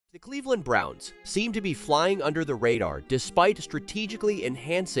The Cleveland Browns seem to be flying under the radar despite strategically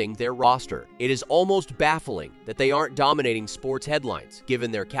enhancing their roster. It is almost baffling that they aren't dominating sports headlines,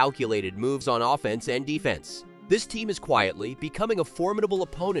 given their calculated moves on offense and defense. This team is quietly becoming a formidable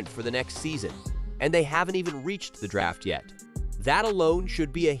opponent for the next season, and they haven't even reached the draft yet. That alone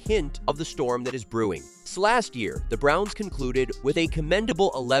should be a hint of the storm that is brewing. So last year, the Browns concluded with a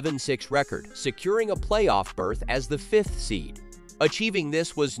commendable 11-6 record, securing a playoff berth as the 5th seed. Achieving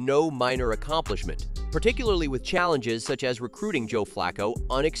this was no minor accomplishment, particularly with challenges such as recruiting Joe Flacco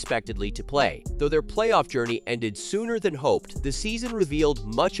unexpectedly to play. Though their playoff journey ended sooner than hoped, the season revealed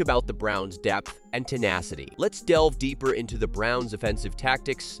much about the Browns' depth and tenacity. Let's delve deeper into the Browns' offensive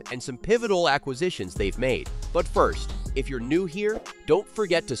tactics and some pivotal acquisitions they've made. But first, if you're new here, don't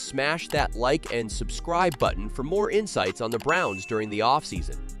forget to smash that like and subscribe button for more insights on the Browns during the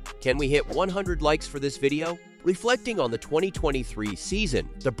offseason. Can we hit 100 likes for this video? Reflecting on the 2023 season,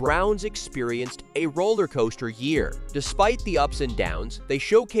 the Browns experienced a roller coaster year. Despite the ups and downs, they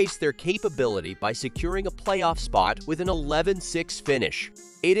showcased their capability by securing a playoff spot with an 11-6 finish.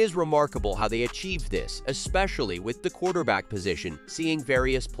 It is remarkable how they achieved this, especially with the quarterback position seeing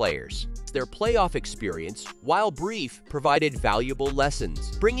various players. Their playoff experience, while brief, provided valuable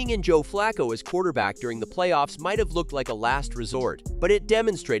lessons. Bringing in Joe Flacco as quarterback during the playoffs might have looked like a last resort, but it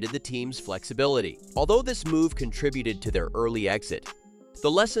demonstrated the team's flexibility. Although this move contributed to their early exit,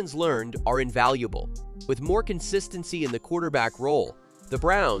 the lessons learned are invaluable. With more consistency in the quarterback role, the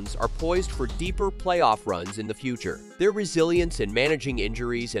Browns are poised for deeper playoff runs in the future. Their resilience in managing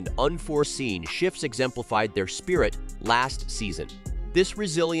injuries and unforeseen shifts exemplified their spirit last season. This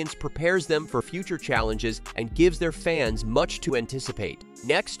resilience prepares them for future challenges and gives their fans much to anticipate.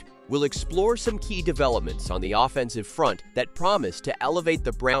 Next, we'll explore some key developments on the offensive front that promise to elevate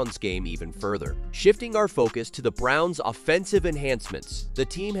the Browns game even further. Shifting our focus to the Browns' offensive enhancements, the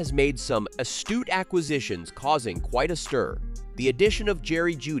team has made some astute acquisitions causing quite a stir. The addition of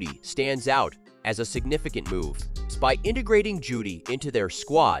Jerry Jeudy stands out as a significant move. By integrating Jeudy into their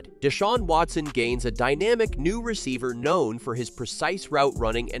squad, Deshaun Watson gains a dynamic new receiver known for his precise route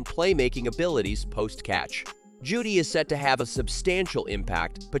running and playmaking abilities post-catch. Jeudy is set to have a substantial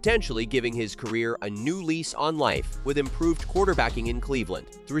impact, potentially giving his career a new lease on life with improved quarterbacking in Cleveland.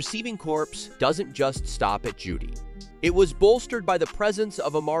 The receiving corps doesn't just stop at Jeudy. It was bolstered by the presence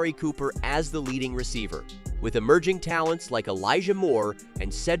of Amari Cooper as the leading receiver, with emerging talents like Elijah Moore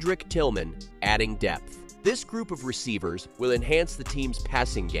and Cedric Tillman adding depth. This group of receivers will enhance the team's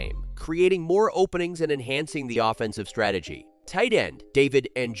passing game, creating more openings and enhancing the offensive strategy. Tight end David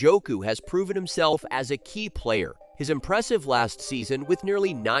Njoku has proven himself as a key player. His impressive last season with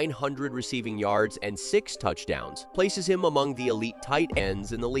nearly 900 receiving yards and 6 touchdowns places him among the elite tight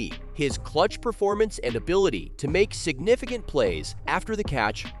ends in the league. His clutch performance and ability to make significant plays after the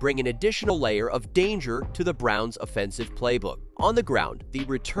catch bring an additional layer of danger to the Browns' offensive playbook. On the ground, the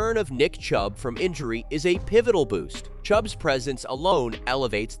return of Nick Chubb from injury is a pivotal boost. Chubb's presence alone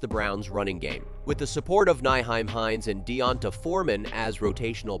elevates the Browns' running game. With the support of Nyheim Hines and Deonta Foreman as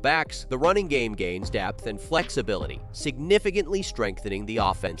rotational backs, the running game gains depth and flexibility, significantly strengthening the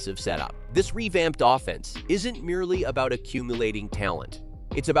offensive setup. This revamped offense isn't merely about accumulating talent.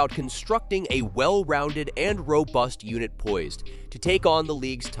 It's about constructing a well-rounded and robust unit poised to take on the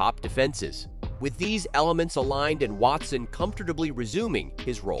league's top defenses. With these elements aligned and Watson comfortably resuming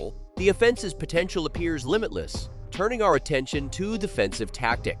his role, the offense's potential appears limitless. Turning our attention to defensive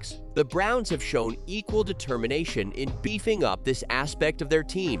tactics, the Browns have shown equal determination in beefing up this aspect of their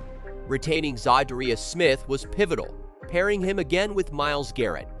team. Retaining Zadarius Smith was pivotal, pairing him again with Myles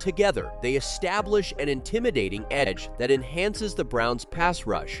Garrett. Together, they establish an intimidating edge that enhances the Browns' pass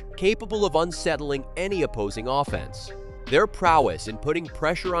rush, capable of unsettling any opposing offense. Their prowess in putting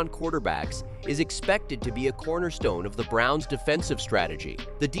pressure on quarterbacks is expected to be a cornerstone of the Browns' defensive strategy.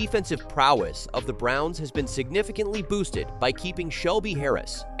 The defensive prowess of the Browns has been significantly boosted by keeping Shelby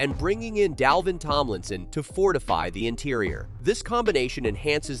Harris and bringing in Dalvin Tomlinson to fortify the interior. This combination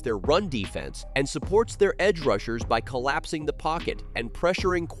enhances their run defense and supports their edge rushers by collapsing the pocket and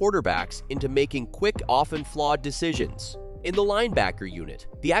pressuring quarterbacks into making quick, often flawed decisions. In the linebacker unit,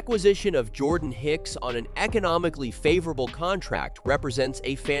 the acquisition of Jordan Hicks on an economically favorable contract represents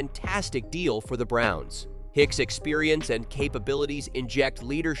a fantastic deal for the Browns. Hicks' experience and capabilities inject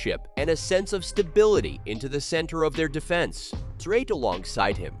leadership and a sense of stability into the center of their defense. Right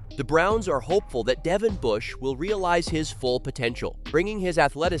alongside him, the Browns are hopeful that Devin Bush will realize his full potential, bringing his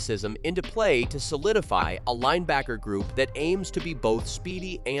athleticism into play to solidify a linebacker group that aims to be both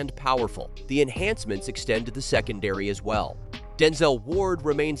speedy and powerful. The enhancements extend to the secondary as well. Denzel Ward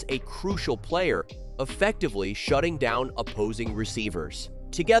remains a crucial player, effectively shutting down opposing receivers.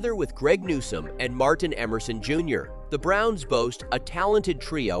 Together with Greg Newsome and Martin Emerson Jr., the Browns boast a talented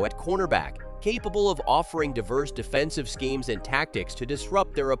trio at cornerback, capable of offering diverse defensive schemes and tactics to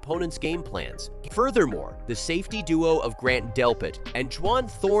disrupt their opponent's game plans. Furthermore, the safety duo of Grant Delpit and Juwan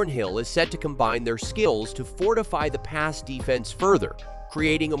Thornhill is set to combine their skills to fortify the pass defense further,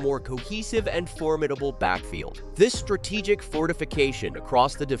 creating a more cohesive and formidable backfield. This strategic fortification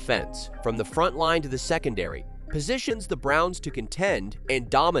across the defense, from the front line to the secondary, positions the Browns to contend and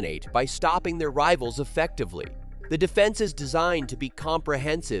dominate by stopping their rivals effectively. The defense is designed to be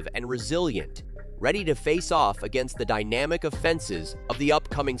comprehensive and resilient, ready to face off against the dynamic offenses of the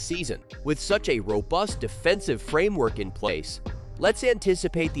upcoming season. With such a robust defensive framework in place, let's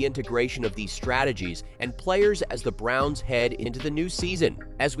anticipate the integration of these strategies and players as the Browns head into the new season.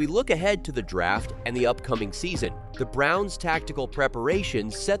 As we look ahead to the draft and the upcoming season, the Browns' tactical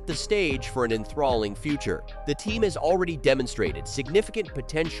preparations set the stage for an enthralling future. The team has already demonstrated significant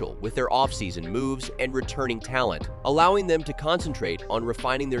potential with their offseason moves and returning talent, allowing them to concentrate on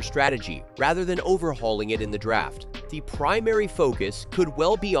refining their strategy rather than overhauling it in the draft. The primary focus could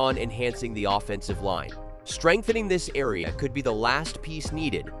well be on enhancing the offensive line. Strengthening this area could be the last piece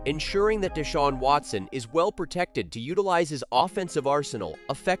needed, ensuring that Deshaun Watson is well protected to utilize his offensive arsenal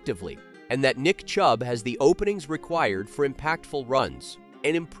effectively, and that Nick Chubb has the openings required for impactful runs.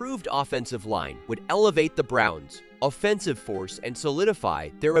 An improved offensive line would elevate the Browns' offensive force and solidify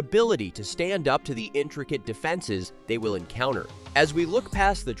their ability to stand up to the intricate defenses they will encounter. As we look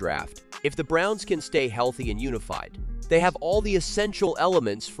past the draft, if the Browns can stay healthy and unified, they have all the essential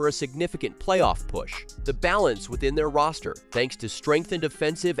elements for a significant playoff push. The balance within their roster, thanks to strengthened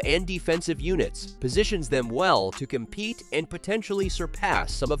offensive and defensive units, positions them well to compete and potentially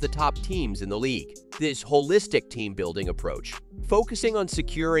surpass some of the top teams in the league. This holistic team-building approach, focusing on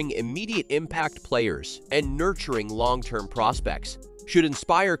securing immediate impact players and nurturing long-term prospects, should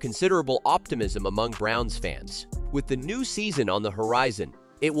inspire considerable optimism among Browns fans. With the new season on the horizon,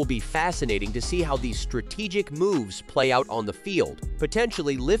 it will be fascinating to see how these strategic moves play out on the field,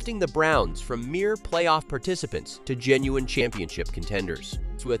 potentially lifting the Browns from mere playoff participants to genuine championship contenders.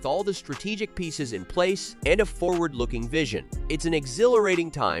 So with all the strategic pieces in place and a forward-looking vision, it's an exhilarating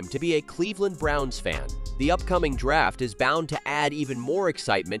time to be a Cleveland Browns fan. The upcoming draft is bound to add even more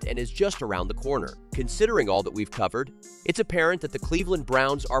excitement and is just around the corner. Considering all that we've covered, it's apparent that the Cleveland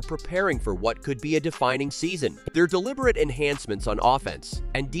Browns are preparing for what could be a defining season. Their deliberate enhancements on offense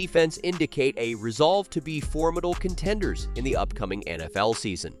and defense indicate a resolve to be formidable contenders in the upcoming NFL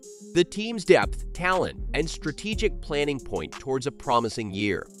season. The team's depth, talent, and strategic planning point towards a promising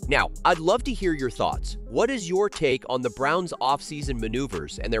year. Now, I'd love to hear your thoughts. What is your take on the Browns' offseason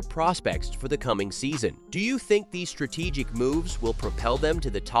maneuvers and their prospects for the coming season? Do you think these strategic moves will propel them to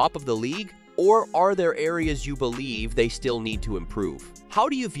the top of the league? Or are there areas you believe they still need to improve? How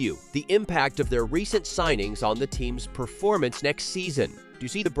do you view the impact of their recent signings on the team's performance next season? Do you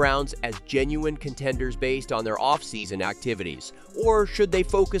see the Browns as genuine contenders based on their offseason activities, or should they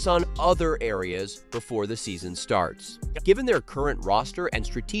focus on other areas before the season starts? Given their current roster and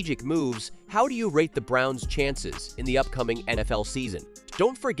strategic moves, how do you rate the Browns' chances in the upcoming NFL season?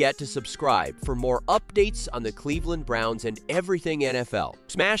 Don't forget to subscribe for more updates on the Cleveland Browns and everything NFL.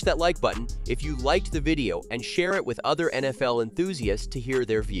 Smash that like button if you liked the video and share it with other NFL enthusiasts to hear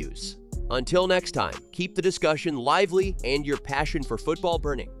their views. Until next time, keep the discussion lively and your passion for football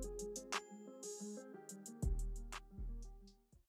burning.